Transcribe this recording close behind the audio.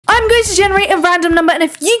going to generate a random number, and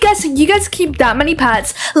if you guess it, you guys keep that many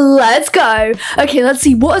pets. Let's go. Okay, let's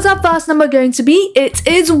see. What is our first number going to be? It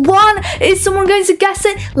is 1. Is someone going to guess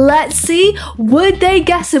it? Let's see. Would they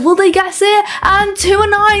guess it? Will they guess it? And 2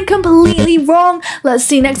 and 9, completely wrong. Let's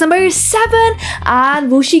see. Next number is 7.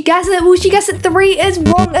 And will she guess it? Will she guess it? 3 is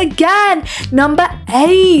wrong again. Number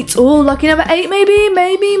 8. Oh, lucky number 8,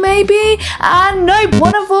 maybe. And no,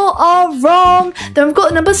 one of all are wrong. Then we've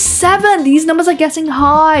got number 7. These numbers are guessing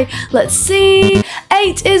high. Let's see.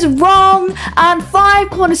 8 is wrong. And 5.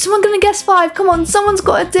 Come on, is someone going to guess 5? Come on, someone's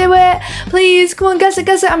got to do it. Please, come on, guess it.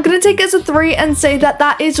 I'm going to take it as a 3 and say that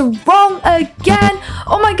that is wrong again.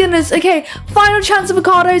 Oh my goodness. Okay, final chance of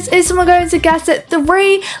avocados. Is someone going to guess it?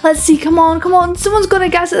 3. Let's see. Come on. Someone's going to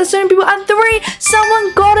guess it. There's so many people. And 3.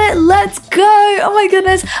 Someone got it. Let's go. Oh my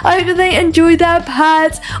goodness. I hope that they enjoyed their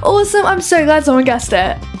pets. Awesome. I'm so glad someone guessed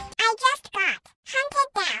it. I just got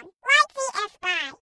hunted down.